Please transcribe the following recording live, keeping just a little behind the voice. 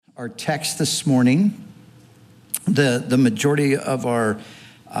Our text this morning, the majority of our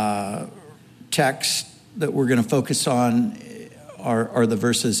text that we're going to focus on are the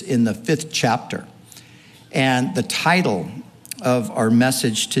verses in the 5th chapter. And the title of our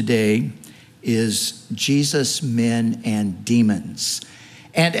message today is Jesus, Men, and Demons.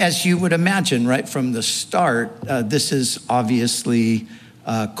 And as you would imagine, right from the start, this is obviously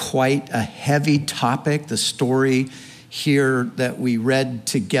quite a heavy topic. The story here that we read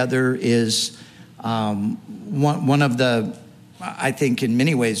together is one of the, I think in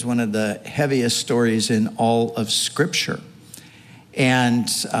many ways, one of the heaviest stories in all of Scripture. And,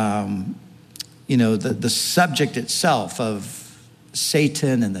 the subject itself of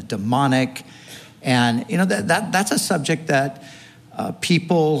Satan and the demonic, and, that's a subject that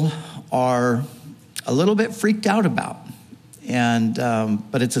people are a little bit freaked out about. And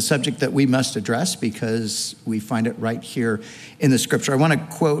but it's a subject that we must address because we find it right here in the Scripture. I want to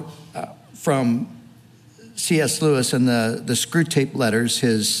quote from C.S. Lewis in the Screwtape Letters,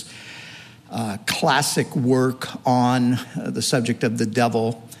 his classic work on the subject of the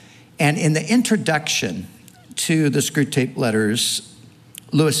devil. And in the introduction to the Screwtape Letters,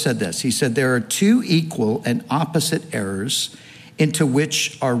 Lewis said this. He said, "There are two equal and opposite errors into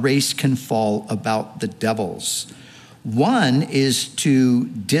which our race can fall about the devils. One is to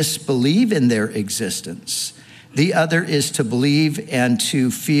disbelieve in their existence. The other is to believe and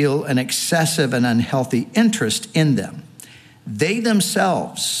to feel an excessive and unhealthy interest in them. They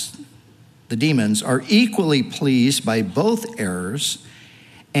themselves, the demons, are equally pleased by both errors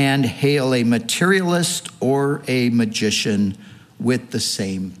and hail a materialist or a magician with the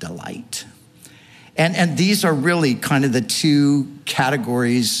same delight." And these are really kind of the two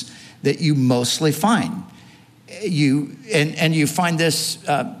categories that you mostly find. You find this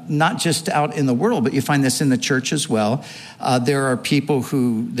not just out in the world, but you find this in the church as well. There are people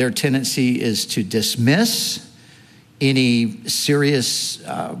who their tendency is to dismiss any serious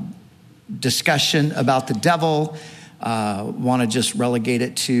discussion about the devil, want to just relegate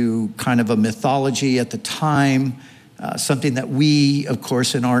it to kind of a mythology at the time, something that we, of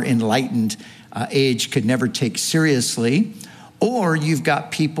course, in our enlightened age could never take seriously. Or you've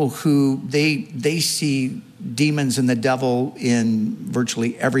got people who they see demons and the devil in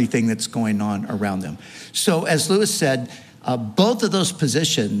virtually everything that's going on around them. So as Lewis said, both of those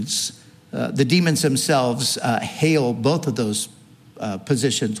positions, the demons themselves hail both of those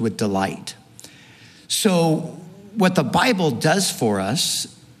positions with delight. So what the Bible does for us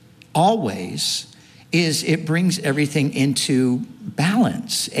always is it brings everything into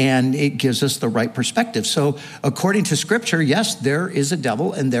balance and it gives us the right perspective. So according to Scripture, yes, there is a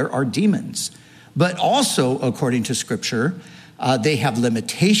devil and there are demons. But also, according to Scripture, they have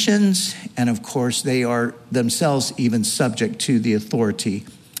limitations, and of course, they are themselves even subject to the authority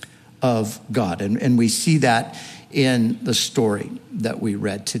of God. And we see that in the story that we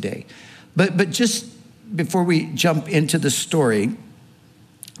read today. But just before we jump into the story,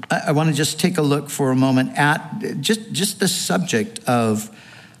 I want to just take a look for a moment at just the subject of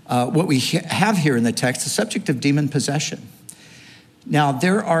what we have here in the text, the subject of demon possession. Now,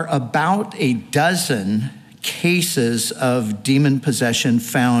 there are about a dozen cases of demon possession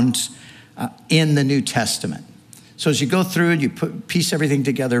found in the New Testament. So as you go through and you piece everything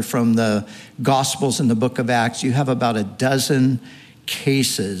together from the Gospels and the book of Acts, you have about a dozen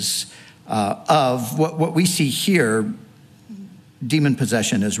cases of what we see here. Demon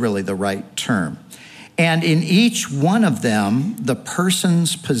possession is really the right term. And in each one of them, the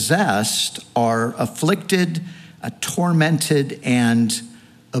persons possessed are afflicted, tormented, and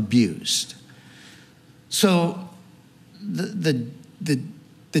abused. So the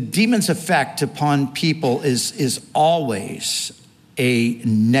demon's effect upon people is always a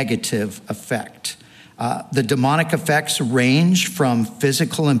negative effect. The demonic effects range from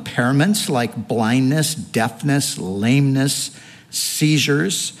physical impairments like blindness, deafness, lameness,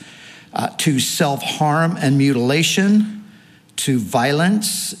 seizures, to self-harm and mutilation, to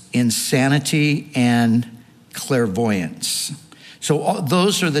violence, insanity, and clairvoyance. So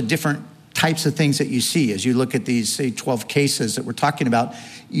those are the different types of things that you see as you look at these, say, 12 cases that we're talking about.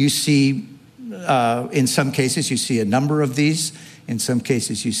 You see, in some cases, you see a number of these. In some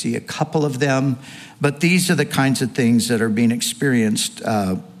cases, you see a couple of them. But these are the kinds of things that are being experienced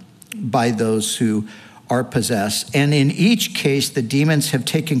by those who are possessed. And in each case, the demons have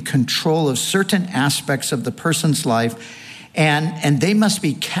taken control of certain aspects of the person's life, and they must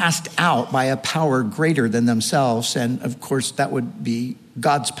be cast out by a power greater than themselves. And of course, that would be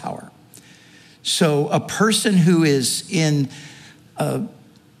God's power. So a person who is in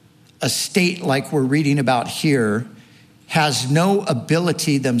a state like we're reading about here has no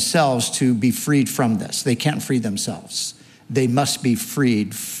ability themselves to be freed from this. They can't free themselves. They must be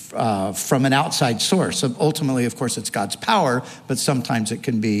freed from an outside source. Ultimately, of course, it's God's power, but sometimes it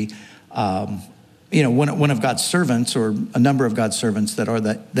can be, one of God's servants or a number of God's servants that are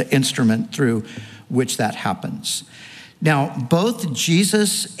the instrument through which that happens. Now, both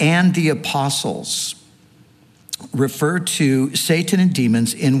Jesus and the apostles refer to Satan and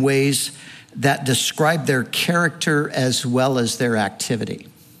demons in ways that describe their character as well as their activity.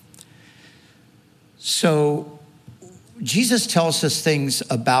 So Jesus tells us things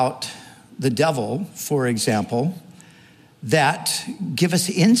about the devil, for example, that give us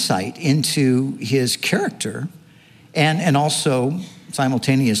insight into his character and also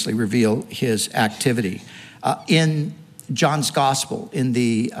simultaneously reveal his activity. In John's gospel, in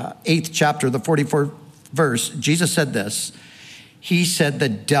the 8th chapter, the 44th verse, Jesus said this. He said, "The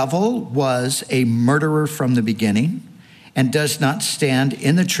devil was a murderer from the beginning and does not stand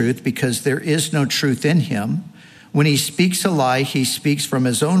in the truth because there is no truth in him. When he speaks a lie, he speaks from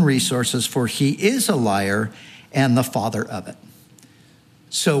his own resources, for he is a liar and the father of it."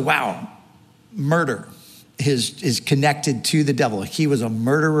 So, wow, murder is connected to the devil. He was a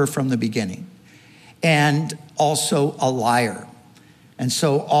murderer from the beginning and also a liar. And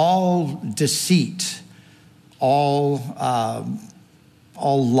so all deceit, all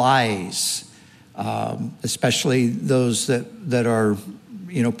lies, especially those that are,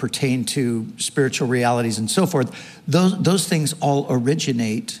 pertain to spiritual realities and so forth, those things all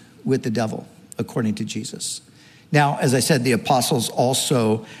originate with the devil, according to Jesus. Now, as I said, the apostles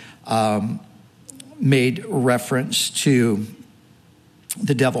also made reference to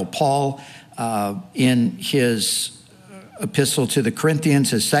the devil. Paul, in his epistle to the Corinthians,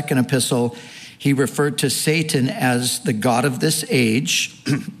 his second epistle, he referred to Satan as the god of this age.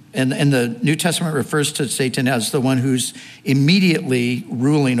 And the New Testament refers to Satan as the one who's immediately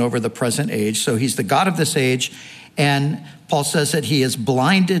ruling over the present age. So he's the god of this age. And Paul says that he has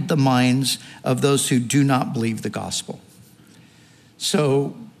blinded the minds of those who do not believe the gospel.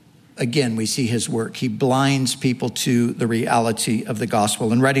 So again, we see his work. He blinds people to the reality of the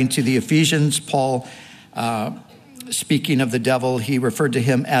gospel. In writing to the Ephesians, Paul, speaking of the devil, he referred to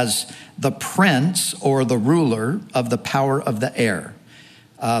him as the prince or the ruler of the power of the air.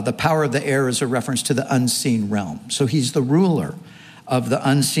 The power of the air is a reference to the unseen realm. So he's the ruler of the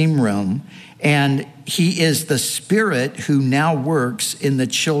unseen realm, and he is the spirit who now works in the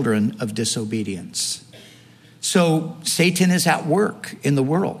children of disobedience. So Satan is at work in the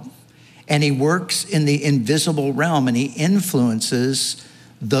world, and he works in the invisible realm, and he influences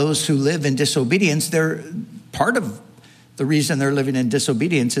those who live in disobedience. They're part of the reason they're living in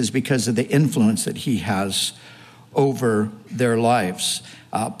disobedience is because of the influence that he has over their lives.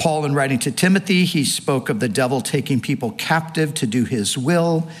 Paul, in writing to Timothy, he spoke of the devil taking people captive to do his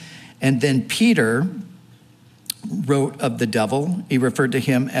will. And then Peter wrote of the devil. He referred to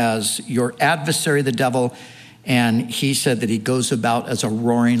him as your adversary, the devil. And he said that he goes about as a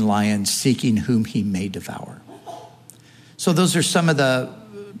roaring lion, seeking whom he may devour. So those are some of the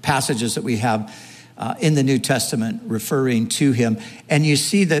passages that we have in the New Testament referring to him. And you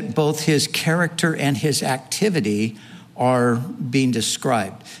see that both his character and his activity are being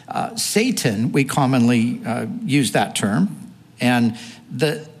described. Satan, we commonly use that term, and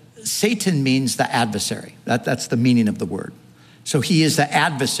Satan means the adversary. That's the meaning of the word. So he is the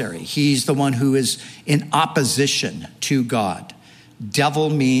adversary. He's the one who is in opposition to God.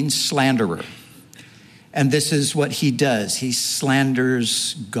 Devil means slanderer. And this is what he does. He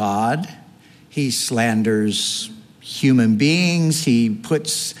slanders God. He slanders human beings. He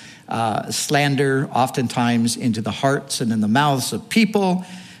puts slander oftentimes into the hearts and in the mouths of people.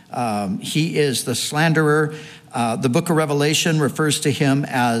 He is the slanderer. The book of Revelation refers to him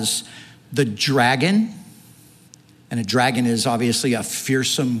as the dragon. And a dragon is obviously a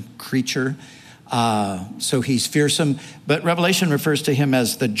fearsome creature. So he's fearsome. But Revelation refers to him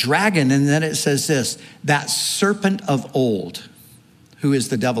as the dragon. And then it says this, that serpent of old, who is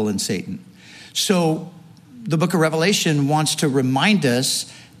the devil and Satan. So the book of Revelation wants to remind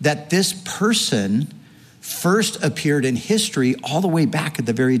us that this person first appeared in history all the way back at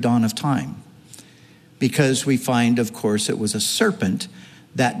the very dawn of time. Because we find, of course, it was a serpent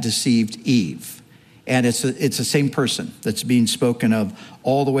that deceived Eve. And it's the same person that's being spoken of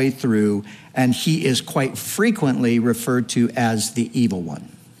all the way through. And he is quite frequently referred to as the evil one.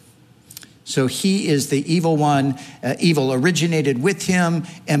 So he is the evil one. Evil originated with him,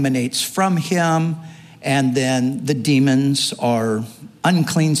 emanates from him. And then the demons are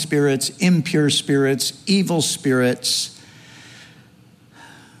unclean spirits, impure spirits, evil spirits.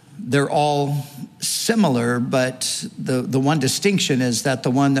 They're all similar, but the one distinction is that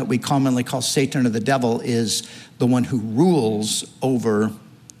the one that we commonly call Satan or the devil is the one who rules over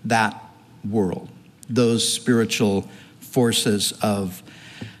that world, those spiritual forces of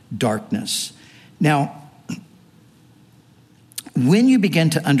darkness. Now, when you begin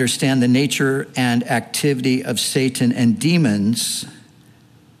to understand the nature and activity of Satan and demons,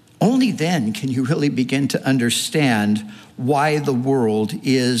 only then can you really begin to understand why the world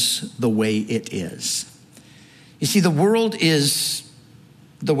is the way it is. You see, the world is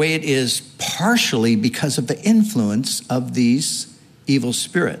the way it is partially because of the influence of these evil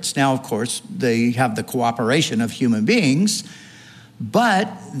spirits. Now, of course, they have the cooperation of human beings,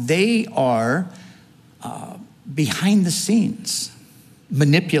 but they are behind the scenes,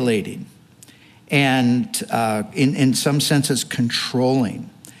 manipulating, and in some senses controlling.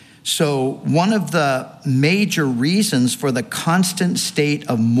 So one of the major reasons for the constant state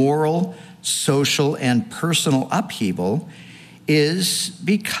of moral, social, and personal upheaval is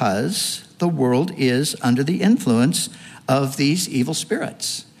because the world is under the influence of these evil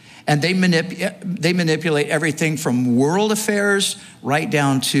spirits. And they manipulate everything from world affairs right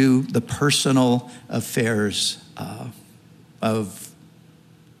down to the personal affairs of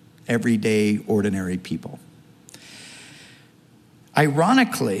everyday, ordinary people.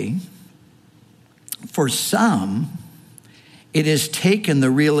 Ironically, for some, it has taken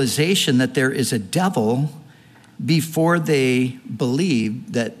the realization that there is a devil before they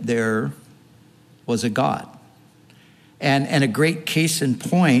believed that there was a God. And a great case in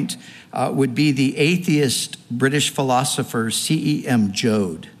point would be the atheist British philosopher C.E.M.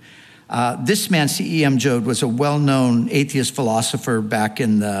 Joad. This man, C.E.M. Joad, was a well-known atheist philosopher back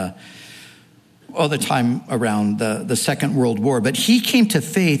in the time around the Second World War. But he came to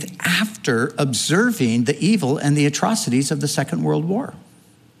faith after observing the evil and the atrocities of the Second World War.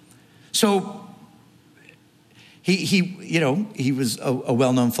 So he was a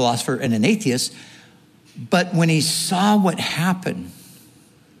well-known philosopher and an atheist. But when he saw what happened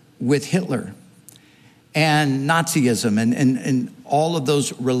with Hitler and Nazism and all of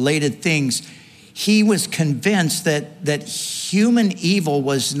those related things, he was convinced that human evil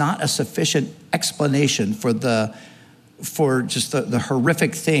was not a sufficient explanation for just the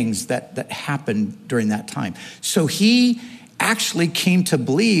horrific things that happened during that time. So he actually came to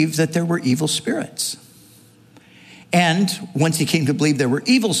believe that there were evil spirits. And once he came to believe there were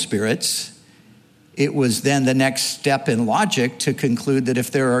evil spirits, it was then the next step in logic to conclude that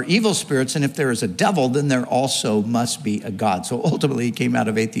if there are evil spirits and if there is a devil, then there also must be a God. So ultimately, he came out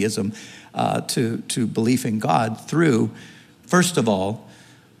of atheism to belief in God through, first of all,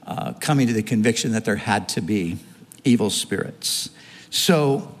 coming to the conviction that there had to be evil spirits.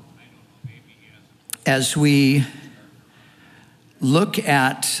 So as we look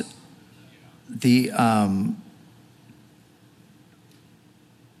at the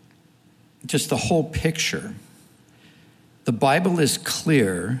just the whole picture, the Bible is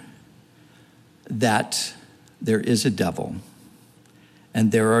clear that there is a devil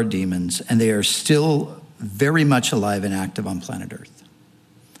and there are demons, and they are still very much alive and active on planet Earth.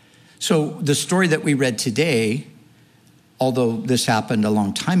 So the story that we read today, although this happened a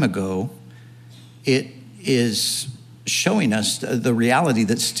long time ago, it is showing us the reality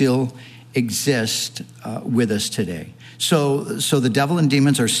that still exists with us today. So the devil and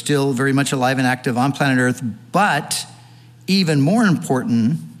demons are still very much alive and active on planet Earth, but even more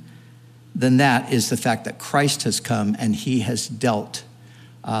important than that is the fact that Christ has come and he has dealt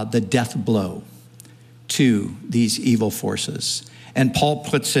the death blow to these evil forces. And Paul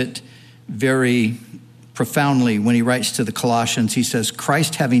puts it very profoundly when he writes to the Colossians. He says,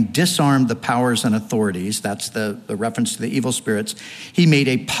 Christ, having disarmed the powers and authorities, that's the reference to the evil spirits, he made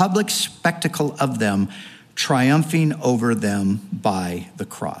a public spectacle of them, triumphing over them by the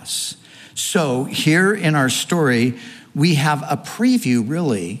cross. So here in our story, we have a preview,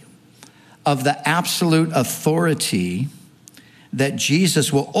 really, of the absolute authority that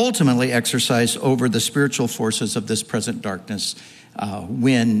Jesus will ultimately exercise over the spiritual forces of this present darkness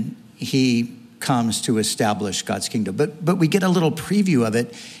when he comes to establish God's kingdom. But we get a little preview of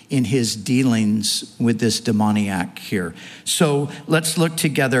it in his dealings with this demoniac here. So let's look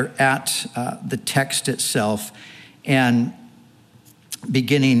together at the text itself, and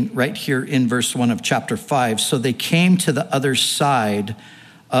beginning right here in verse 1 of chapter 5. So they came to the other side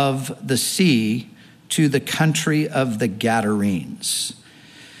of the sea, to the country of the Gadarenes.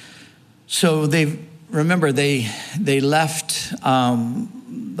 So they left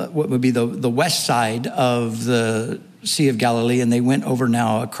what would be the west side of the Sea of Galilee, and they went over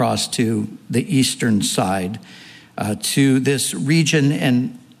now across to the eastern side, to this region.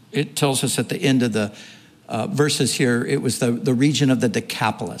 And it tells us at the end of the verses here, it was the region of the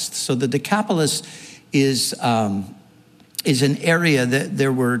Decapolis. So the Decapolis is an area that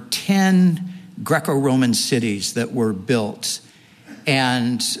there were 10 Greco-Roman cities that were built.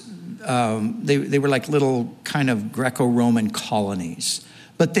 And they were like little kind of Greco-Roman colonies.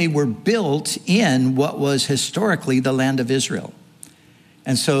 But they were built in what was historically the land of Israel.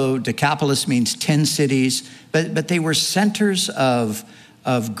 And so Decapolis means 10 cities, but they were centers of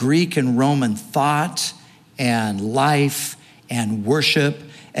Greek and Roman thought and life and worship,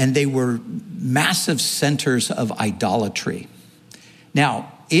 and they were massive centers of idolatry.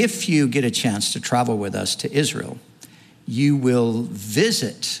 Now, if you get a chance to travel with us to Israel, you will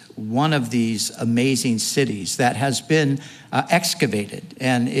visit one of these amazing cities that has been excavated.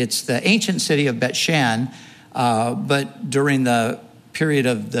 And it's the ancient city of Bet Shan, but during the period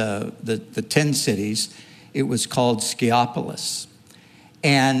of the 10 cities, it was called Sciapolis.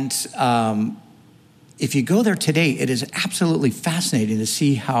 And if you go there today, it is absolutely fascinating to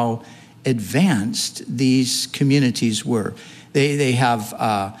see how advanced these communities were. They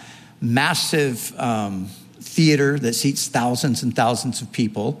have massive theater that seats thousands and thousands of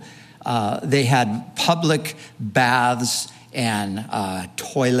people. They had public baths and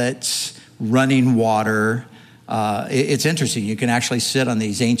toilets, running water. It's interesting. You can actually sit on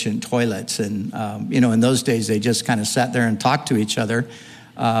these ancient toilets. And, in those days, they just kind of sat there and talked to each other.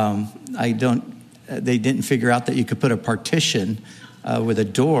 They didn't figure out that you could put a partition with a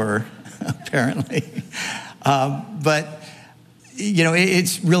door, apparently. But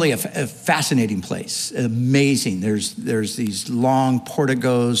it's really a fascinating place, amazing. There's these long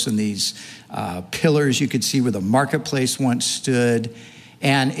porticos and these pillars you could see where the marketplace once stood.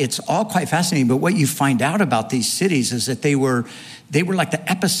 And it's all quite fascinating. But what you find out about these cities is that they were like the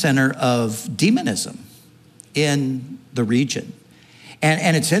epicenter of demonism in the region.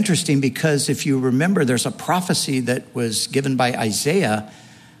 And it's interesting because if you remember, there's a prophecy that was given by Isaiah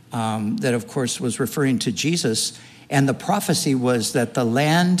that, of course, was referring to Jesus. And the prophecy was that the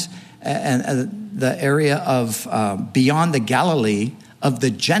land and the area of beyond the Galilee of the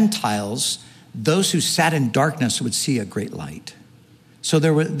Gentiles, those who sat in darkness would see a great light. So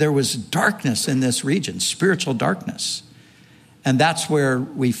there was darkness in this region, spiritual darkness. And that's where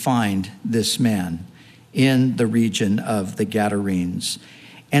we find this man, in the region of the Gadarenes.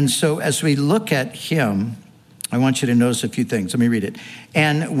 And so as we look at him, I want you to notice a few things. Let me read it.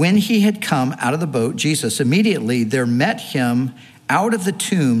 And when he had come out of the boat, Jesus, immediately there met him out of the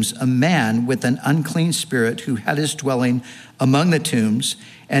tombs a man with an unclean spirit who had his dwelling among the tombs,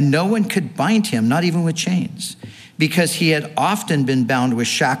 and no one could bind him, not even with chains, because he had often been bound with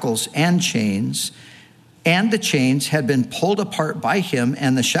shackles and chains, and the chains had been pulled apart by him,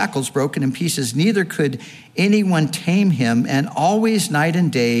 and the shackles broken in pieces. Neither could anyone tame him. And always night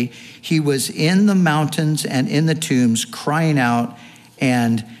and day, he was in the mountains and in the tombs, crying out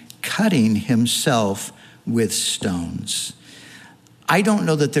and cutting himself with stones. I don't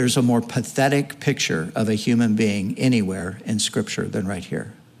know that there's a more pathetic picture of a human being anywhere in Scripture than right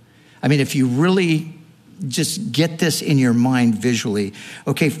here. I mean, if you really just get this in your mind visually.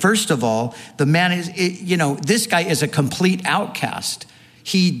 Okay, first of all, the man is, this guy is a complete outcast.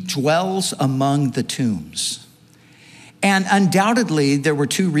 He dwells among the tombs. And undoubtedly, there were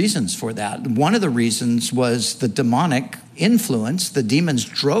two reasons for that. One of the reasons was the demonic influence. The demons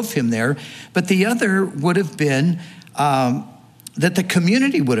drove him there. But the other would have been that the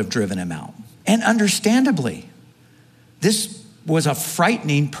community would have driven him out. And understandably, this was a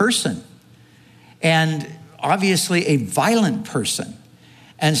frightening person. And obviously a violent person.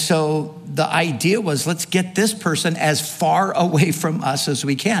 And so the idea was, let's get this person as far away from us as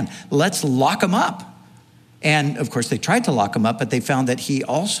we can. Let's lock him up. And of course, they tried to lock him up, but they found that he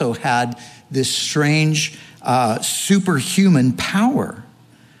also had this strange superhuman power.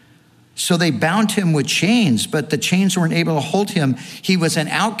 So they bound him with chains, but the chains weren't able to hold him. He was an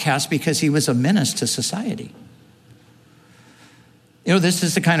outcast because he was a menace to society. This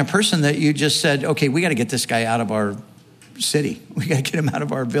is the kind of person that you just said, okay, we got to get this guy out of our city. We got to get him out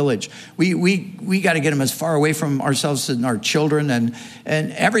of our village. We got to get him as far away from ourselves and our children and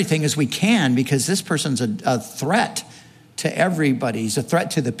everything as we can, because this person's a threat to everybody. He's a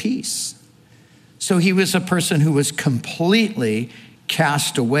threat to the peace. So he was a person who was completely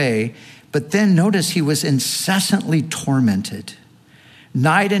cast away. But then notice he was incessantly tormented,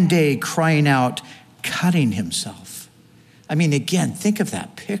 night and day, crying out, cutting himself. I mean, again, think of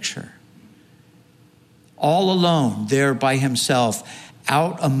that picture. All alone there by himself,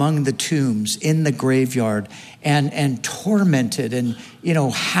 out among the tombs, in the graveyard, and tormented and,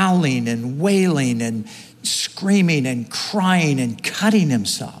 howling and wailing and screaming and crying and cutting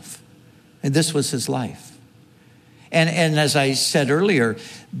himself. And this was his life. And as I said earlier,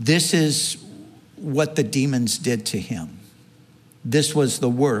 this is what the demons did to him. This was the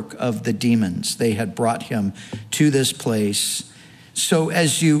work of the demons. They had brought him to this place. So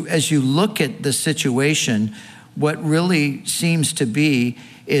as you look at the situation, what really seems to be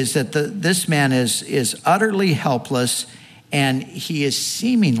is that this man is utterly helpless, and he is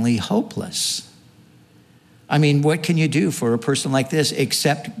seemingly hopeless. I mean, what can you do for a person like this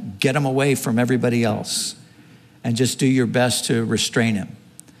except get him away from everybody else and just do your best to restrain him?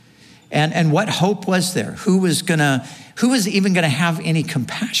 And what hope was there? Who was even gonna have any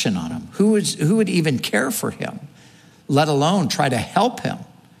compassion on him? Who would even care for him, let alone try to help him?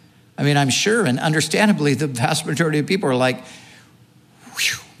 I mean, I'm sure, and understandably, the vast majority of people are like,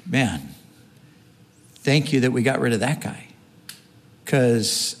 man, thank you that we got rid of that guy,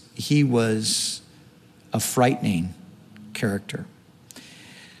 because he was a frightening character.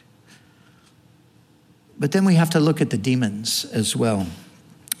 But then we have to look at the demons as well.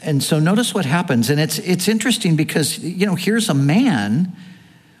 And so notice what happens. And it's interesting because, here's a man,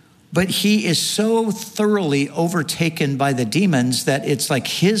 but he is so thoroughly overtaken by the demons that it's like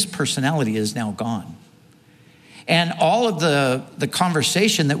his personality is now gone. And all of the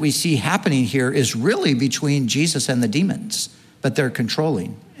conversation that we see happening here is really between Jesus and the demons, but they're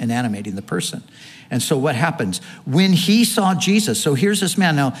controlling and animating the person. And so what happens? When he saw Jesus, so here's this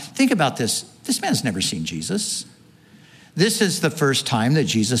man. Now, think about this. This man's never seen Jesus. This is the first time that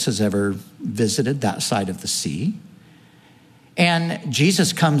Jesus has ever visited that side of the sea. And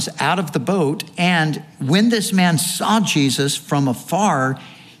Jesus comes out of the boat, and when this man saw Jesus from afar,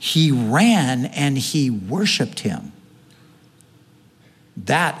 he ran and he worshiped him.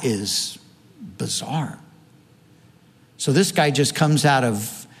 That is bizarre. So this guy just comes out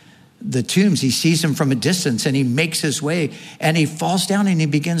of the tombs. He sees him from a distance and he makes his way and he falls down and he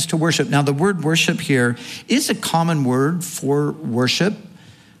begins to worship. Now, the word worship here is a common word for worship.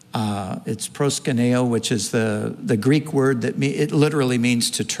 It's proskuneo, which is the Greek word that it literally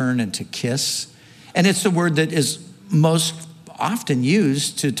means to turn and to kiss. And it's the word that is most often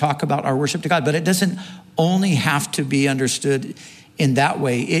used to talk about our worship to God, but it doesn't only have to be understood in that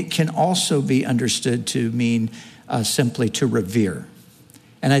way. It can also be understood to mean simply to revere.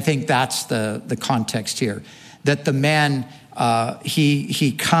 And I think that's the context here, that the man,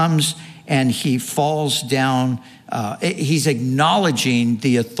 he comes and he falls down. He's acknowledging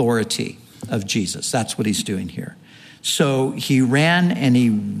the authority of Jesus. That's what he's doing here. So he ran and he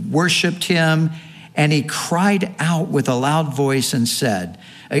worshiped him, and he cried out with a loud voice and said,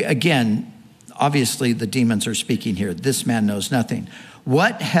 again, obviously the demons are speaking here. This man knows nothing.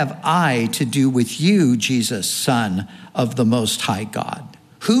 What have I to do with you, Jesus, Son of the Most High God?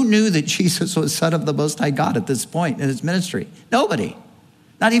 Who knew that Jesus was Son of the Most High God at this point in his ministry? Nobody.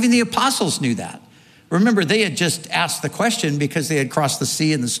 Not even the apostles knew that. Remember, they had just asked the question because they had crossed the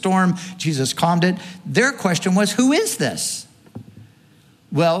sea in the storm. Jesus calmed it. Their question was, who is this?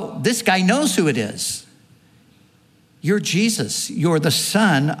 Well, this guy knows who it is. You're Jesus. You're the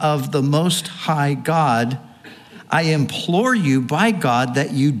Son of the Most High God. I implore you by God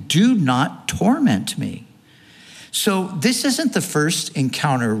that you do not torment me. So this isn't the first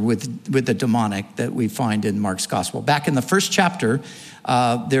encounter with the demonic that we find in Mark's gospel. Back in the first chapter,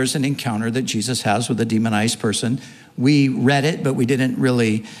 there's an encounter that Jesus has with a demonized person. We read it, but we didn't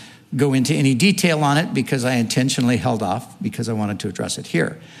really go into any detail on it because I intentionally held off because I wanted to address it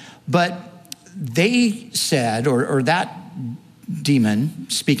here. But they said, or that demon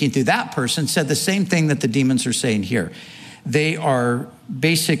speaking through that person said the same thing that the demons are saying here. They are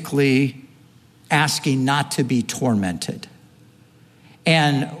basically asking not to be tormented.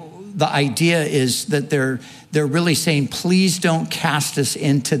 And the idea is that they're really saying, please don't cast us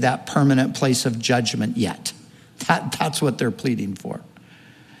into that permanent place of judgment yet. That's what they're pleading for.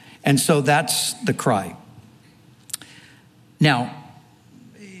 And so that's the cry. Now,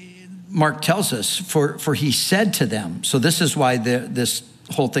 Mark tells us, for he said to them, so this is why this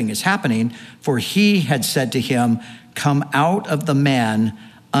whole thing is happening, for he had said to him, come out of the man,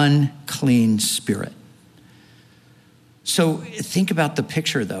 unclean spirit. So think about the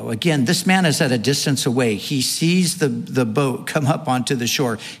picture, though. Again, this man is at a distance away. He sees the boat come up onto the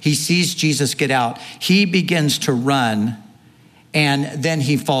shore. He sees Jesus get out. He begins to run, and then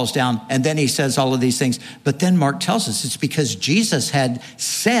he falls down, and then he says all of these things. But then Mark tells us it's because Jesus had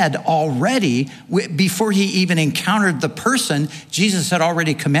said already, before he even encountered the person, Jesus had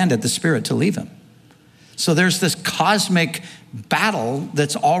already commanded the spirit to leave him. So there's this cosmic battle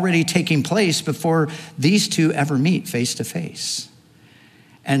that's already taking place before these two ever meet face to face.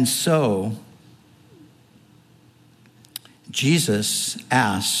 And so Jesus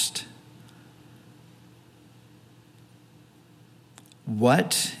asked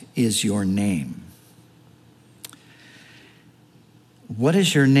 "What is your name?" "What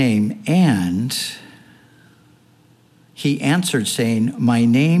is your name?" And he answered, saying, "My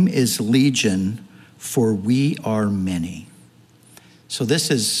name is Legion, for we are many." So this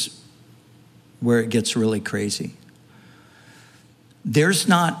is where it gets really crazy. There's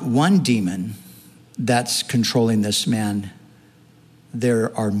not one demon that's controlling this man.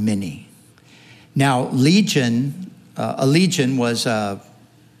 There are many. Now, a legion was a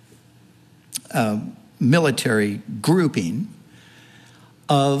military grouping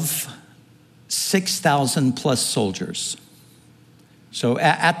of 6,000 plus soldiers. So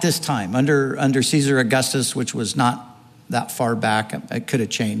at this time, under Caesar Augustus, which was not that far back, it could have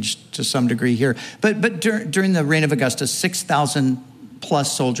changed to some degree here, but during the reign of Augustus, 6,000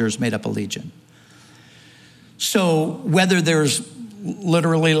 plus soldiers made up a legion. So whether there's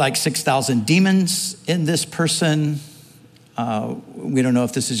literally like 6,000 demons in this person, we don't know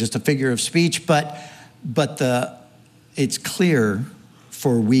if this is just a figure of speech, but it's clear,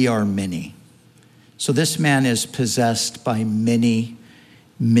 for we are many. So this man is possessed by many,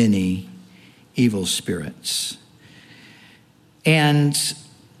 many evil spirits. And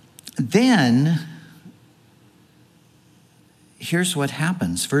then here's what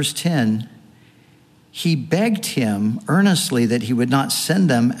happens. Verse 10, he begged him earnestly that he would not send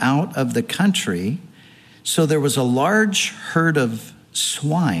them out of the country. So there was a large herd of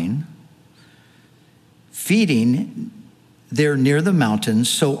swine feeding there near the mountains.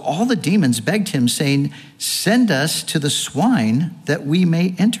 So all the demons begged him, saying, "Send us to the swine that we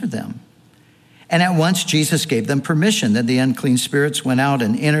may enter them." And at once Jesus gave them permission. Then the unclean spirits went out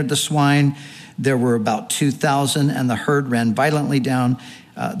and entered the swine. There were about 2,000, and the herd ran violently down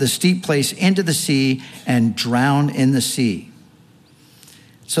the steep place into the sea and drowned in the sea.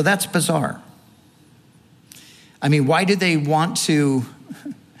 So that's bizarre. I mean, why do they want to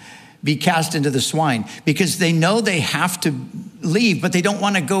be cast into the swine? Because they know they have to leave, but they don't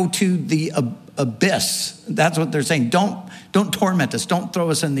want to go to the abyss. That's what they're saying. Don't torment us. Don't throw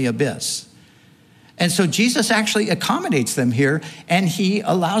us in the abyss. And so Jesus actually accommodates them here, and he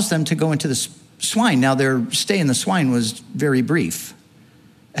allows them to go into the swine. Now, their stay in the swine was very brief,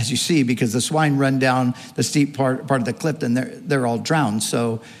 as you see, because the swine run down the steep part of the cliff, and they're all drowned.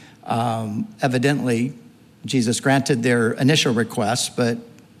 So evidently, Jesus granted their initial request, but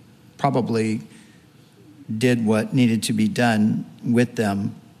probably did what needed to be done with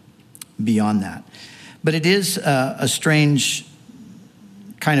them beyond that. But it is a strange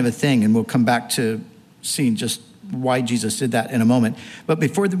kind of a thing, and we'll come back to seeing just why Jesus did that in a moment. But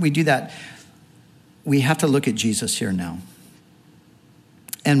before we do that, we have to look at Jesus here now.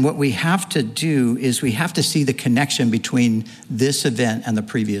 And what we have to do is we have to see the connection between this event and the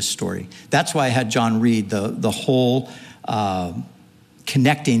previous story. That's why I had John read the whole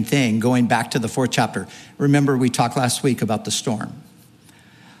connecting thing going back to the 4th chapter. Remember, we talked last week about the storm.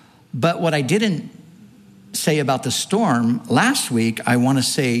 But what I didn't say about the storm last week, I want to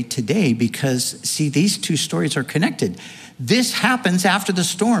say today, because see, these two stories are connected. This happens after the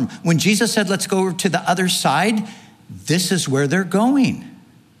storm. When Jesus said, "Let's go to the other side," this is where they're going.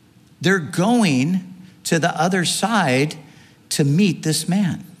 They're going to the other side to meet this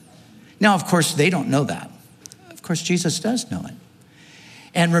man. Now, of course, they don't know that. Of course, Jesus does know it.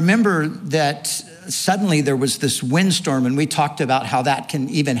 And remember that suddenly there was this windstorm, and we talked about how that can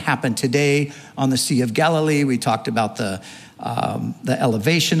even happen today on the Sea of Galilee. We talked about the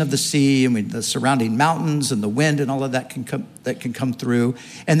elevation of the sea and the surrounding mountains and the wind and all of that can come through.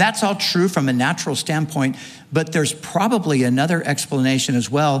 And that's all true from a natural standpoint, but there's probably another explanation as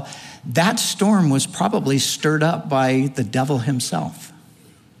well. That storm was probably stirred up by the devil himself.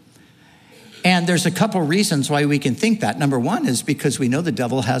 And there's a couple reasons why we can think that. Number one is because we know the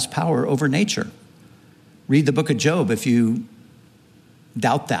devil has power over nature. Read the book of Job if you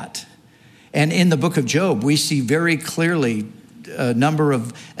doubt that. And in the book of Job, we see very clearly a number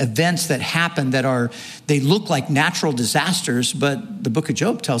of events that happen they look like natural disasters, but the book of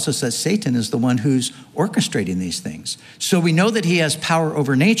Job tells us that Satan is the one who's orchestrating these things. So we know that he has power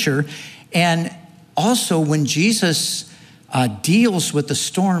over nature. And also when Jesus deals with the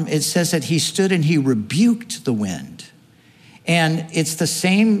storm, it says that he stood and he rebuked the wind. And it's the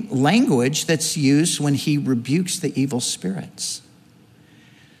same language that's used when he rebukes the evil spirits.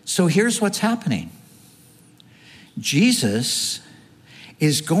 So here's what's happening. Jesus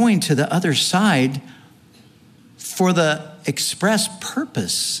is going to the other side for the express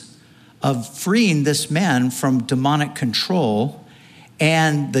purpose of freeing this man from demonic control,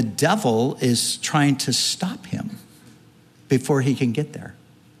 and the devil is trying to stop him before he can get there.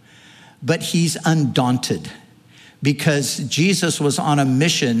 But he's undaunted because Jesus was on a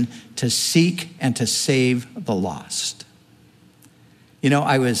mission to seek and to save the lost. You know,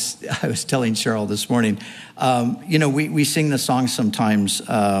 I was telling Cheryl this morning, we sing the song sometimes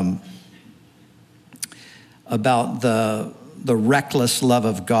about the reckless love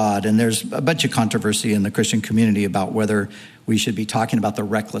of God. And there's a bunch of controversy in the Christian community about whether we should be talking about the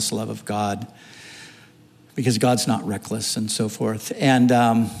reckless love of God, because God's not reckless and so forth. And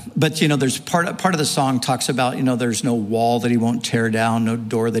but there's part of the song talks about, there's no wall that he won't tear down, no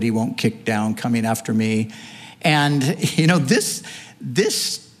door that he won't kick down coming after me. And this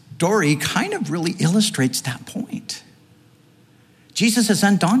story kind of really illustrates that point. Jesus is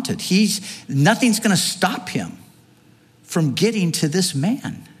undaunted. Nothing's going to stop him from getting to this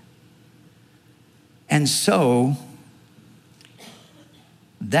man. And so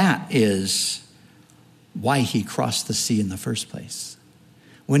that is why he crossed the sea in the first place.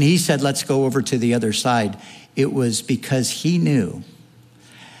 When he said, let's go over to the other side, it was because he knew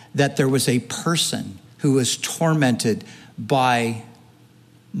that there was a person who was tormented by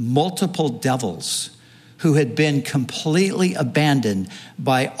multiple devils, who had been completely abandoned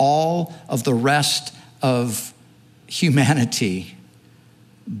by all of the rest of humanity.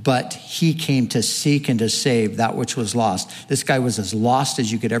 But he came to seek and to save that which was lost. This guy was as lost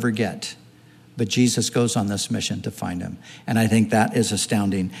as you could ever get. But Jesus goes on this mission to find him. And I think that is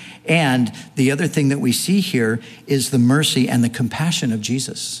astounding. And the other thing that we see here is the mercy and the compassion of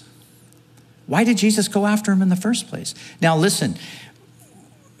Jesus. Why did Jesus go after him in the first place? Now listen,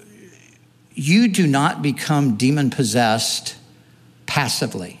 you do not become demon-possessed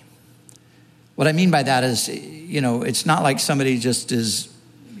passively. What I mean by that is, it's not like somebody just is,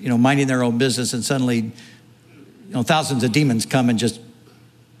 minding their own business and suddenly, thousands of demons come and just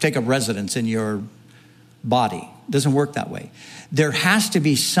take up residence in your body. It doesn't work that way. There has to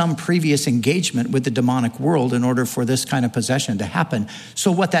be some previous engagement with the demonic world in order for this kind of possession to happen.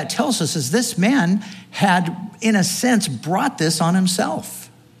 So what that tells us is this man had, in a sense, brought this on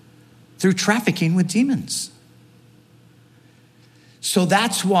himself through trafficking with demons. So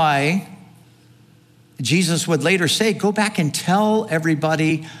that's why Jesus would later say, go back and tell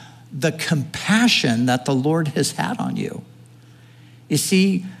everybody the compassion that the Lord has had on you. You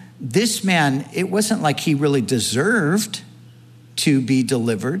see, this man, it wasn't like he really deserved to be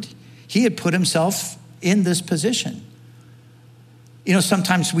delivered. He had put himself in this position.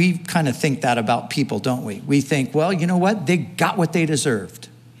 Sometimes we kind of think that about people, don't we? We think, well, you know what? They got what they deserved.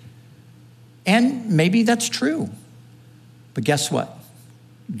 And maybe that's true. But guess what?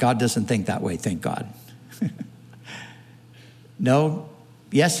 God doesn't think that way, thank God. No,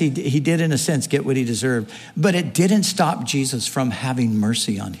 yes, he did in a sense get what he deserved, but it didn't stop Jesus from having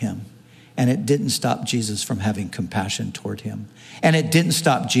mercy on him. And it didn't stop Jesus from having compassion toward him. And it didn't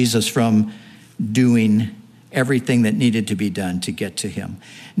stop Jesus from doing everything that needed to be done to get to him.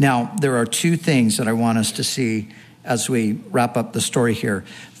 Now, there are two things that I want us to see as we wrap up the story here.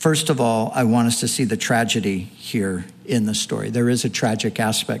 First of all, I want us to see the tragedy here in the story. There is a tragic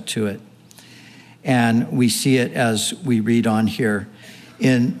aspect to it. And we see it as we read on here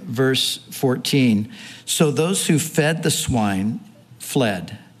in verse 14. So those who fed the swine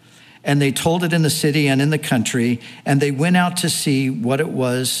fled, and they told it in the city and in the country, and they went out to see what it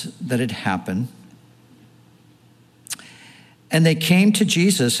was that had happened. And they came to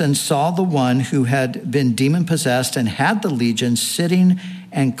Jesus and saw the one who had been demon-possessed and had the legion sitting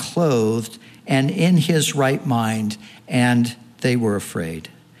and clothed and in his right mind, and they were afraid.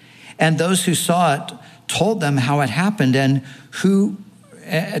 And those who saw it told them how it happened and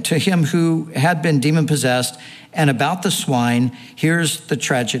to him who had been demon-possessed. And about the swine, here's the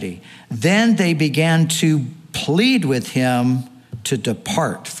tragedy. Then they began to plead with him to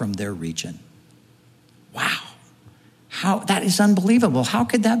depart from their region. Wow. That is unbelievable. How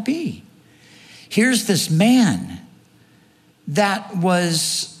could that be? Here's this man that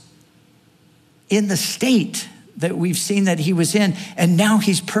was in the state that we've seen that he was in, and now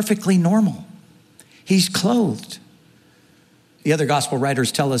he's perfectly normal. He's clothed. The other gospel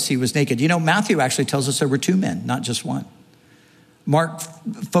writers tell us he was naked. Matthew actually tells us there were two men, not just one. Mark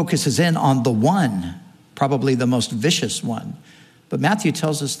focuses in on the one, probably the most vicious one. But Matthew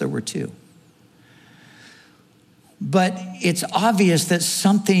tells us there were two. But it's obvious that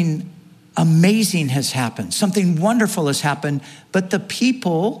something amazing has happened. Something wonderful has happened. But the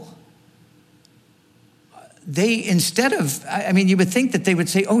people, you would think that they would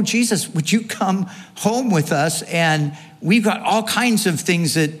say, oh, Jesus, would you come home with us? And we've got all kinds of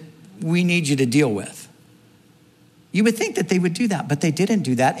things that we need you to deal with. You would think that they would do that, but they didn't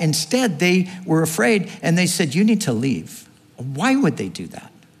do that. Instead, they were afraid and they said, you need to leave. Why would they do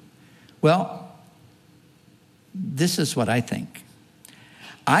that? Well, this is what I think.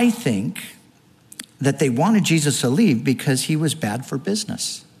 I think that they wanted Jesus to leave because he was bad for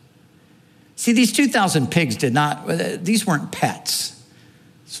business. See, these 2,000 pigs these weren't pets.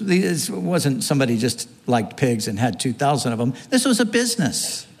 So this wasn't somebody just liked pigs and had 2,000 of them. This was a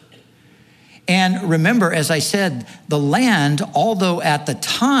business. And remember, as I said, the land, although at the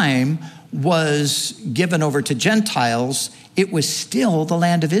time was given over to Gentiles, it was still the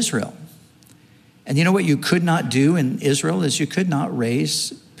land of Israel. And you know what you could not do in Israel is you could not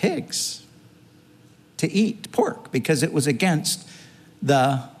raise pigs to eat pork because it was against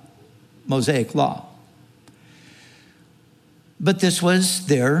the Mosaic law. But this was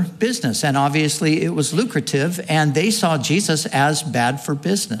their business, and obviously it was lucrative, and they saw Jesus as bad for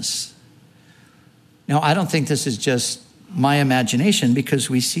business. Now, I don't think this is just my imagination, because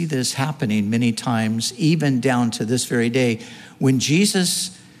we see this happening many times, even down to this very day. When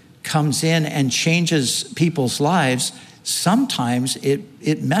Jesus comes in and changes people's lives, sometimes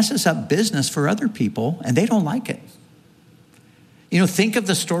it messes up business for other people, and they don't like it. You know, think of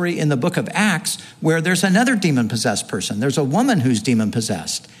the story in the book of Acts where there's another demon-possessed person. There's a woman who's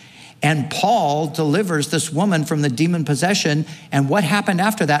demon-possessed. And Paul delivers this woman from the demon possession. And what happened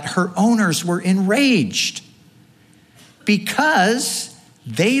after that? Her owners were enraged because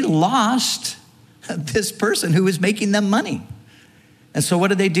they lost this person who was making them money. And so what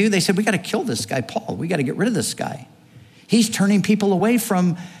did they do? They said, we got to kill this guy, Paul. We got to get rid of this guy. He's turning people away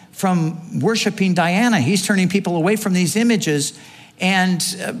from worshiping Diana. He's turning people away from these images. And,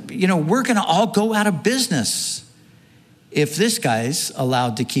 we're going to all go out of business if this guy's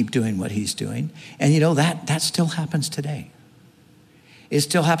allowed to keep doing what he's doing. And, that still happens today. It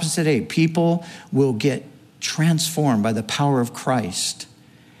still happens today. People will get transformed by the power of Christ.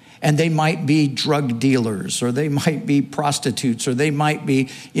 And they might be drug dealers, or they might be prostitutes, or they might be,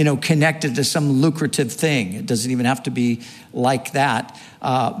 connected to some lucrative thing. It doesn't even have to be like that.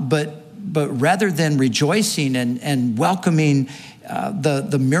 But rather than rejoicing and welcoming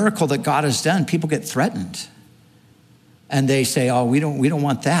the miracle that God has done, people get threatened. And they say, oh, we don't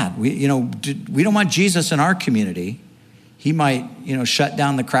want that. We don't want Jesus in our community. He might, shut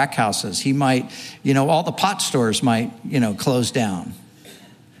down the crack houses. He might, all the pot stores might, close down.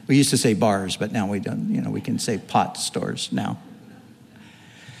 We used to say bars, but now we don't, we can say pot stores now.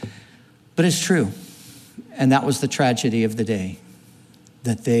 But it's true. And that was the tragedy of the day,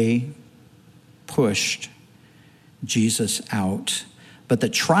 that they pushed Jesus out. But the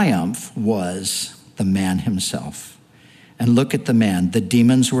triumph was the man himself. And look at the man. The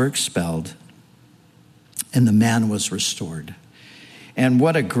demons were expelled, and the man was restored. And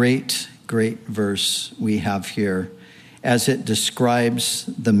what a great, great verse we have here, as it describes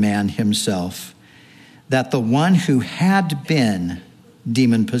the man himself, that the one who had been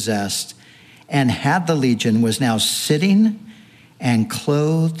demon-possessed and had the legion was now sitting and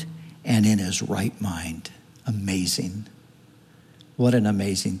clothed and in his right mind. Amazing. What an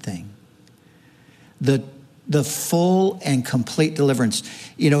amazing thing. The full and complete deliverance.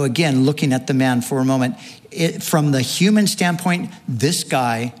 Again, looking at the man for a moment, from the human standpoint, this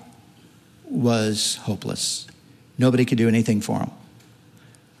guy was hopeless. Nobody could do anything for him.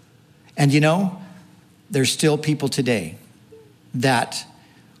 And there's still people today that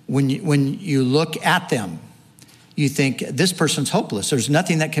when you look at them, you think, this person's hopeless. There's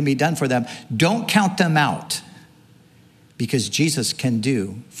nothing that can be done for them. Don't count them out, because Jesus can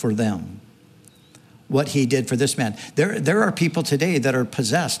do for them what he did for this man. There are people today that are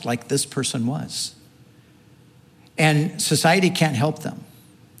possessed like this person was. And society can't help them.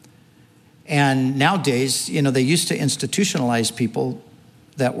 And nowadays, they used to institutionalize people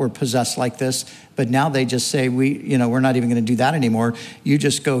that were possessed like this, but now they just say, we're not even going to do that anymore. You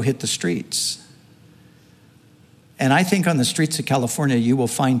just go hit the streets. And I think on the streets of California, you will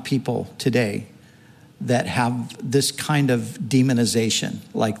find people today that have this kind of demonization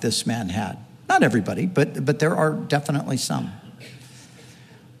like this man had. Not everybody, but there are definitely some.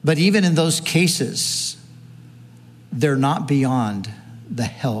 But even in those cases, they're not beyond the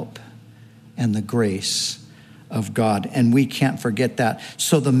help and the grace of God. And we can't forget that.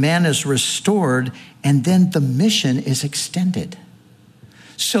 So the man is restored, and then the mission is extended.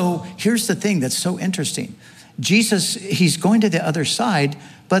 So here's the thing that's so interesting. Jesus, he's going to the other side,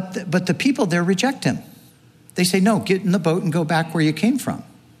 but the people there reject him. They say, no, get in the boat and go back where you came from.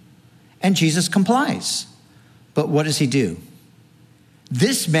 And Jesus complies. But what does he do?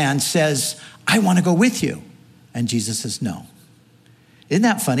 This man says, I want to go with you. And Jesus says, no. Isn't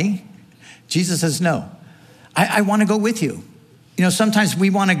that funny? Jesus says, no, I want to go with you. Sometimes we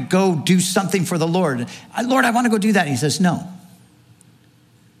want to go do something for the Lord. Lord, I want to go do that. And he says, no.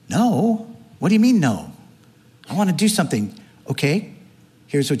 No? What do you mean no? I want to do something. Okay,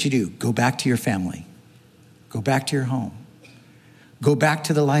 here's what you do. Go back to your family. Go back to your home. Go back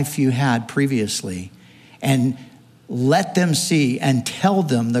to the life you had previously and let them see and tell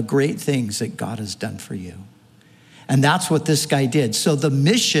them the great things that God has done for you. And that's what this guy did. So the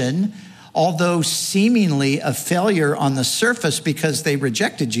mission, although seemingly a failure on the surface because they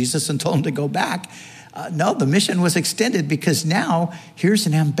rejected Jesus and told him to go back, no, the mission was extended because now here's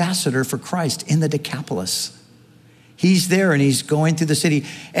an ambassador for Christ in the Decapolis. He's there and he's going through the city,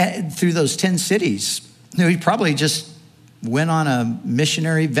 through those 10 cities. You know, he probably just went on a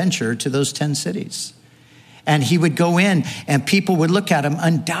missionary venture to those 10 cities. And he would go in and people would look at him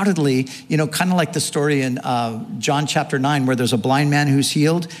undoubtedly, you know, kind of like the story in John chapter 9 where there's a blind man who's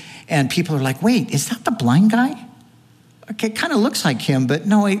healed. And people are like, wait, is that the blind guy? Okay, it kind of looks like him, but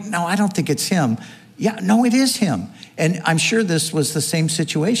no, I don't think it's him. Yeah, no, it is him. And I'm sure this was the same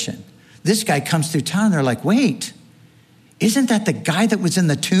situation. This guy comes through town. They're like, wait, isn't that the guy that was in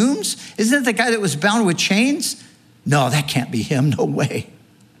the tombs? Isn't that the guy that was bound with chains? No, that can't be him. No way.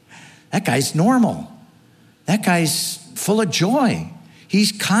 That guy's normal. That guy's full of joy.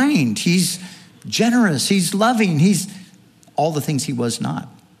 He's kind. He's generous. He's loving. He's all the things he was not.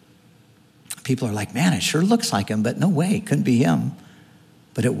 People are like, man, it sure looks like him, but no way, it couldn't be him.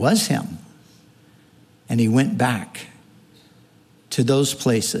 But it was him. And he went back to those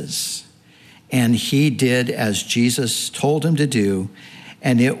places. And he did as Jesus told him to do.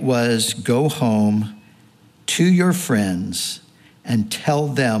 And it was go home to your friends and tell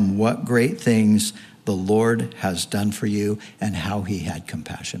them what great things the Lord has done for you and how he had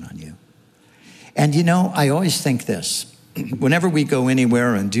compassion on you. And you know, I always think this. Whenever we go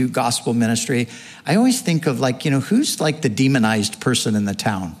anywhere and do gospel ministry, I always think of like, you know, who's like the demonized person in the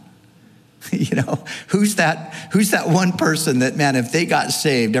town? You know, who's that one person that, man, if they got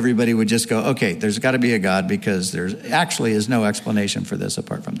saved, everybody would just go, okay, there's got to be a God because there actually is no explanation for this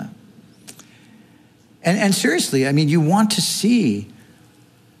apart from that. And seriously, I mean, you want to see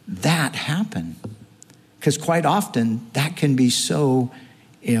that happen because quite often that can be so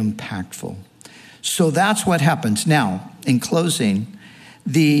impactful. So that's what happens. Now, in closing,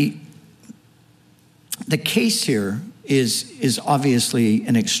 the case here is obviously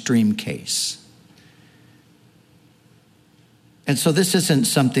an extreme case. And so this isn't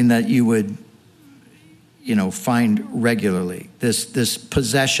something that you would, you know, find regularly, this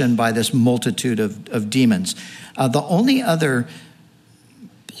possession by this multitude of demons. The only other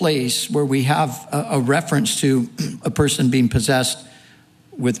place where we have a reference to a person being possessed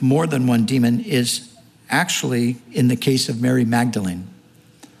with more than one demon is actually in the case of Mary Magdalene.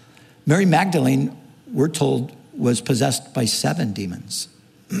 Mary Magdalene, we're told, was possessed by 7 demons.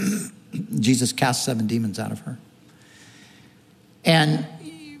 Jesus cast 7 demons out of her. And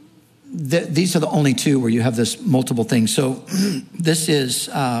these are the only 2 where you have this multiple thing. So this is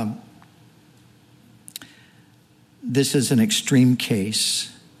an extreme case.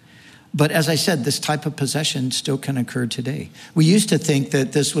 But as I said, this type of possession still can occur today. We used to think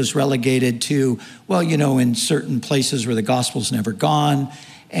that this was relegated to, well, you know, in certain places where the gospel's never gone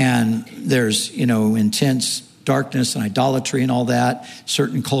and there's, you know, intense darkness and idolatry and all that.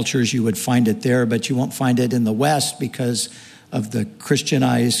 Certain cultures you would find it there, but you won't find it in the West because of the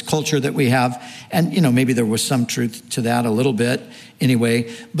Christianized culture that we have. And, you know, maybe there was some truth to that a little bit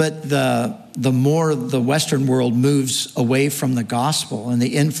anyway. But the more the Western world moves away from the gospel and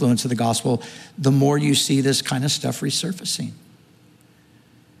the influence of the gospel, the more you see this kind of stuff resurfacing.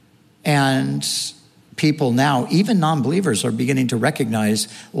 And people now, even non-believers, are beginning to recognize,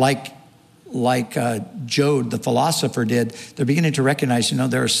 like Joad, the philosopher, did, they're beginning to recognize, you know,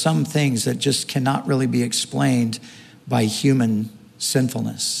 there are some things that just cannot really be explained by human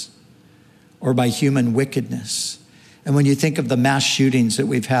sinfulness or by human wickedness. And when you think of the mass shootings that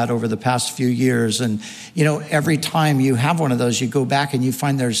we've had over the past few years, and, you know, every time you have one of those, you go back and you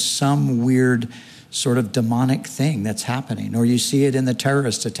find there's some weird sort of demonic thing that's happening, or you see it in the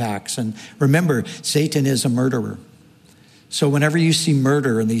terrorist attacks. And remember, Satan is a murderer. So whenever you see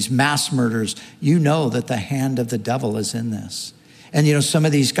murder and these mass murders, you know that the hand of the devil is in this. And, you know, some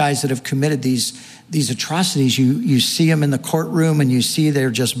of these guys that have committed these atrocities, you see them in the courtroom and you see they're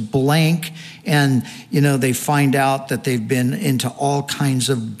just blank. And, you know, they find out that they've been into all kinds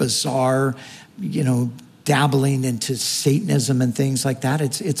of bizarre, you know, dabbling into Satanism and things like that.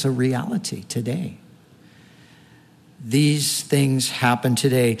 It's a reality today. These things happen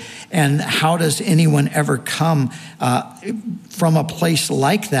today. And how does anyone ever come from a place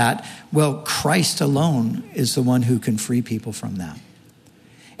like that? Well, Christ alone is the one who can free people from that.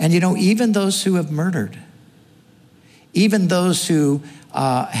 And, you know, even those who have murdered, even those who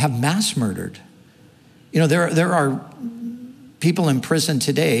have mass murdered, There are people in prison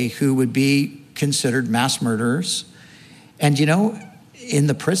today who would be considered mass murderers. And, in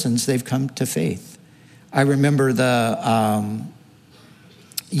the prisons, they've come to faith. I remember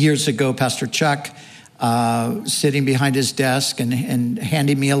years ago, Pastor Chuck sitting behind his desk and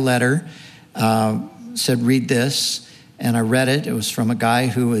handing me a letter, said, read this. And I read it. It was from a guy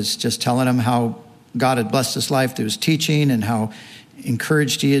who was just telling him how God had blessed his life through his teaching and how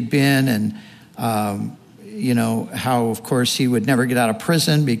encouraged he had been, and how, of course, he would never get out of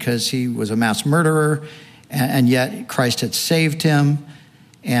prison because he was a mass murderer, and yet Christ had saved him.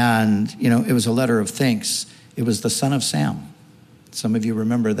 And, it was a letter of thanks. It was the son of Sam. Some of you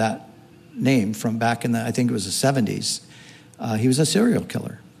remember that name from back in I think it was the 70s. He was a serial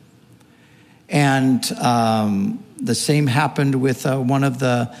killer. And the same happened with one of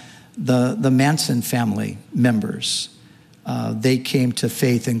the Manson family members. They came to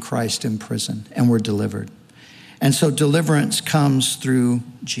faith in Christ in prison and were delivered. And so deliverance comes through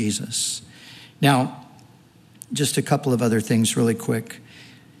Jesus. Now, just a couple of other things really quick.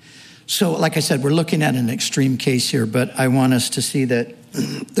 So, like I said, we're looking at an extreme case here, but I want us to see that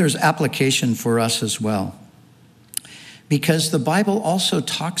there's application for us as well. Because the Bible also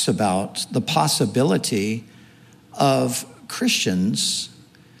talks about the possibility of Christians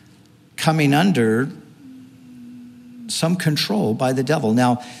coming under some control by the devil.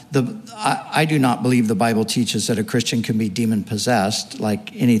 Now, I do not believe the Bible teaches that a Christian can be demon-possessed,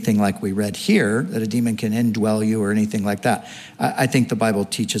 like anything like we read here, that a demon can indwell you or anything like that. I think the Bible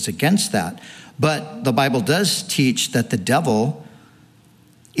teaches against that. But the Bible does teach that the devil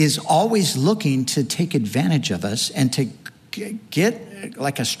is always looking to take advantage of us and to get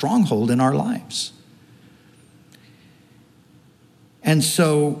like a stronghold in our lives. And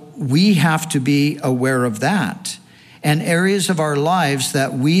so we have to be aware of that. And areas of our lives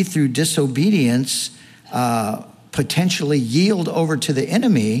that we, through disobedience, potentially yield over to the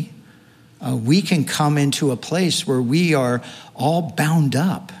enemy, we can come into a place where we are all bound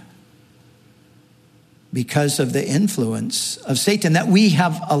up because of the influence of Satan that we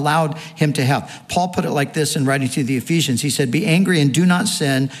have allowed him to have. Paul put it like this in writing to the Ephesians. He said, be angry and do not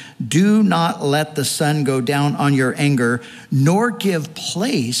sin. Do not let the sun go down on your anger, nor give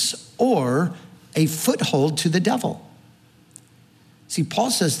place or a foothold to the devil. See,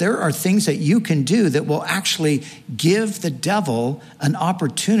 Paul says there are things that you can do that will actually give the devil an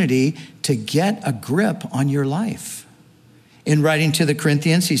opportunity to get a grip on your life. In writing to the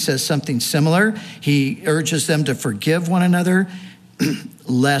Corinthians, he says something similar. He urges them to forgive one another,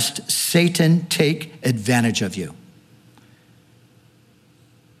 lest Satan take advantage of you.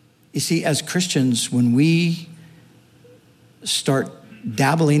 You see, as Christians, when we start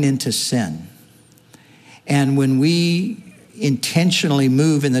dabbling into sin, and when we intentionally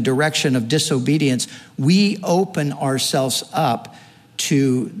move in the direction of disobedience, we open ourselves up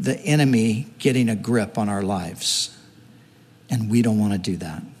to the enemy getting a grip on our lives. And we don't want to do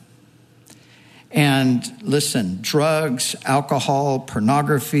that. And listen, drugs, alcohol,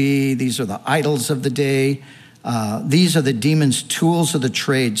 pornography, these are the idols of the day. These are the demon's tools of the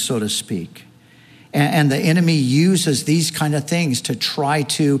trade, so to speak. And the enemy uses these kind of things to try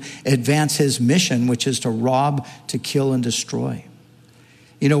to advance his mission, which is to rob, to kill, and destroy.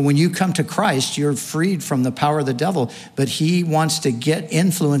 When you come to Christ, you're freed from the power of the devil, but he wants to get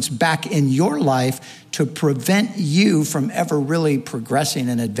influence back in your life to prevent you from ever really progressing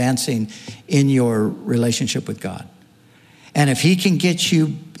and advancing in your relationship with God. And if he can get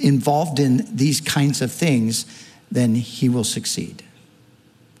you involved in these kinds of things, then he will succeed.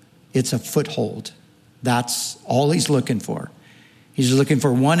 It's a foothold. That's all he's looking for. He's looking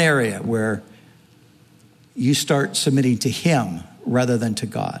for one area where you start submitting to him rather than to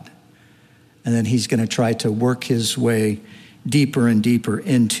God. And then he's going to try to work his way deeper and deeper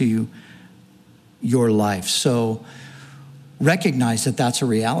into your life. So recognize that that's a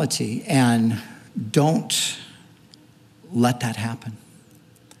reality and don't let that happen.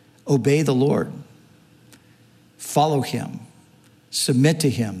 Obey the Lord. Follow him. Submit to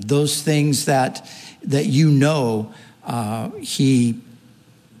him. Those things that he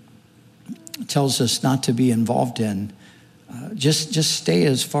tells us not to be involved in. Just stay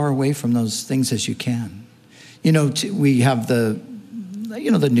as far away from those things as you can. We have the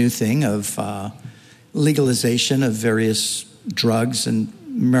new thing of legalization of various drugs and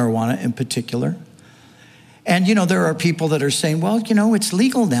marijuana in particular. And, there are people that are saying, well, it's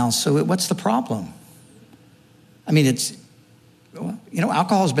legal now, so what's the problem? I mean,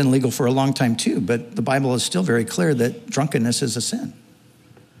 alcohol has been legal for a long time too, but the Bible is still very clear that drunkenness is a sin.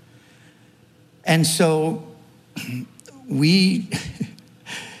 And so we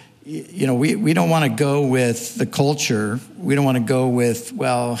We don't want to go with the culture. We don't want to go with,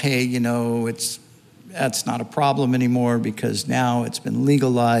 well, hey, that's not a problem anymore because now it's been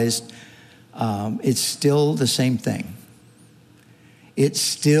legalized. It's still the same thing. It's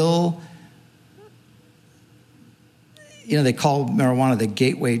still, they call marijuana the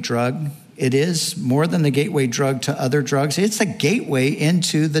gateway drug. It is more than the gateway drug to other drugs. It's the gateway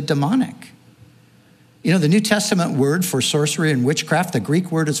into the demonic. The New Testament word for sorcery and witchcraft, the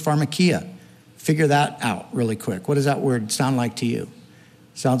Greek word is pharmakia. Figure that out really quick. What does that word sound like to you?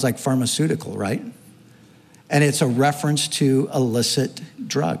 Sounds like pharmaceutical, right? And it's a reference to illicit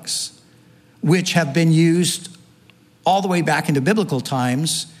drugs, which have been used all the way back into biblical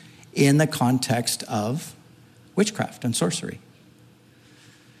times in the context of witchcraft and sorcery.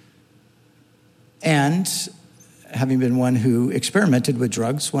 And having been one who experimented with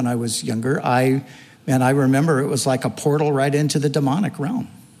drugs when I was younger, I remember it was like a portal right into the demonic realm.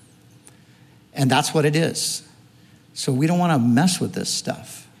 And that's what it is. So we don't want to mess with this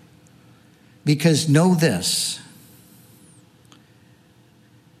stuff. Because know this,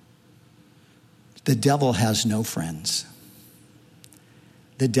 the devil has no friends.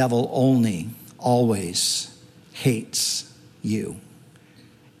 The devil only, always hates you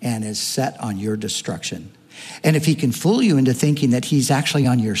and is set on your destruction. And if he can fool you into thinking that he's actually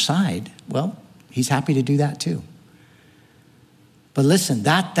on your side, well, he's happy to do that too. But listen,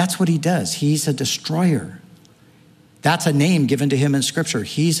 that's what he does. He's a destroyer. That's a name given to him in Scripture.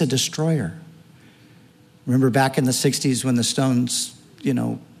 He's a destroyer. Remember back in the 60s when the Stones,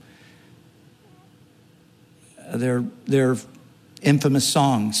 their infamous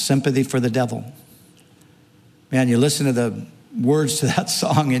song, Sympathy for the Devil. Man, you listen to the words to that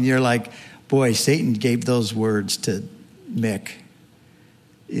song and you're like, boy, Satan gave those words to Mick.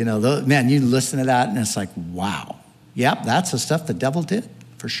 You listen to that and it's like, wow. Yep, that's the stuff the devil did,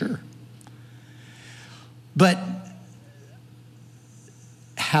 for sure. But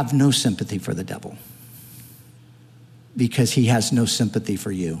have no sympathy for the devil because he has no sympathy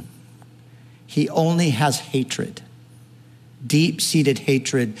for you. He only has hatred, deep-seated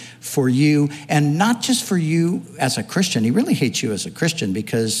hatred for you, and not just for you as a Christian. He really hates you as a Christian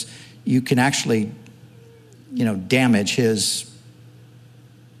because you can actually, damage his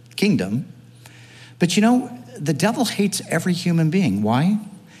kingdom. But the devil hates every human being. Why?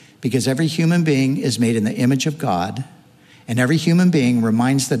 Because every human being is made in the image of God, and every human being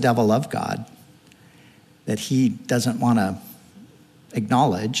reminds the devil of God that he doesn't want to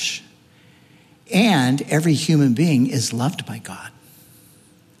acknowledge. And every human being is loved by God.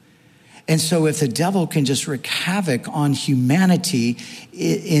 And so if the devil can just wreak havoc on humanity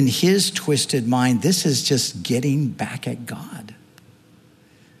in his twisted mind, this is just getting back at God.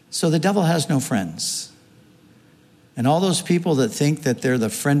 So the devil has no friends. And all those people that think that they're the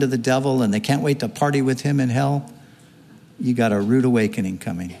friend of the devil and they can't wait to party with him in hell, you got a rude awakening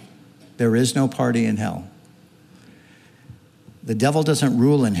coming. There is no party in hell. The devil doesn't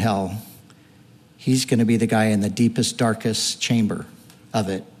rule in hell. He's going to be the guy in the deepest, darkest chamber of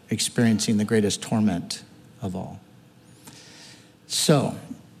it, experiencing the greatest torment of all. So,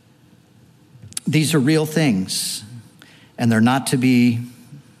 these are real things, and they're not to be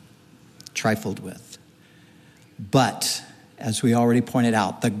trifled with. But, as we already pointed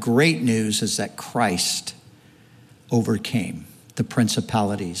out, the great news is that Christ overcame the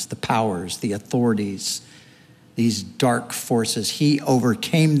principalities, the powers, the authorities, these dark forces. He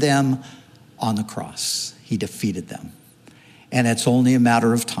overcame them on the cross. He defeated them. And it's only a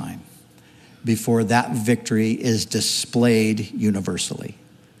matter of time before that victory is displayed universally.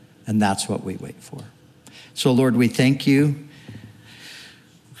 And that's what we wait for. So, Lord, we thank you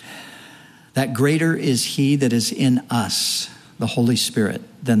that greater is he that is in us, the Holy Spirit,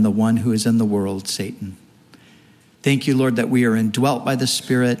 than the one who is in the world, Satan. Thank you, Lord, that we are indwelt by the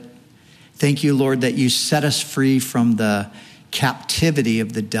Spirit. Thank you, Lord, that you set us free from the captivity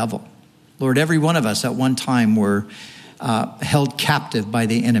of the devil. Lord, every one of us at one time were held captive by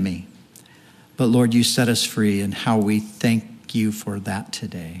the enemy. But Lord, you set us free, and how we thank you for that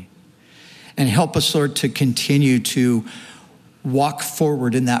today. And help us, Lord, to continue to walk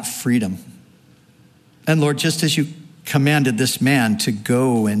forward in that freedom. And Lord, just as you commanded this man to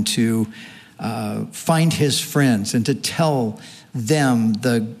go and to find his friends and to tell them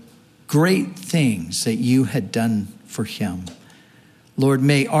the great things that you had done for him, Lord,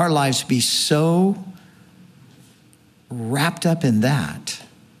 may our lives be so wrapped up in that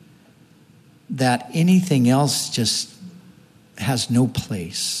anything else just has no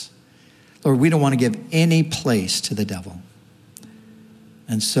place. Lord, we don't want to give any place to the devil.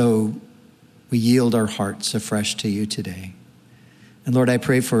 And so we yield our hearts afresh to you today. And Lord, I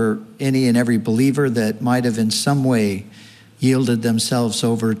pray for any and every believer that might have in some way yielded themselves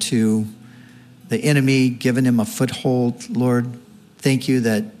over to the enemy, given him a foothold. Lord, thank you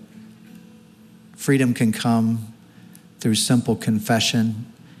that freedom can come through simple confession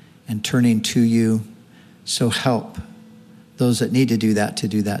and turning to you. So help those that need to do that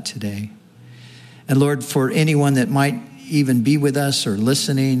today. And Lord, for anyone that might even be with us or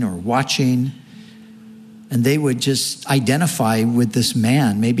listening or watching, and they would just identify with this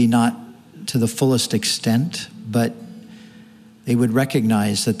man, maybe not to the fullest extent, but they would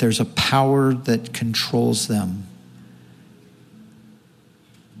recognize that there's a power that controls them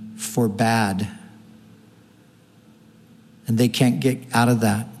for bad. And they can't get out of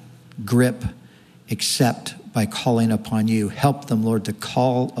that grip except by calling upon you. Help them, Lord, to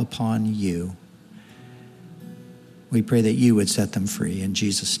call upon you. We pray that you would set them free. In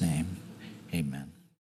Jesus' name, amen.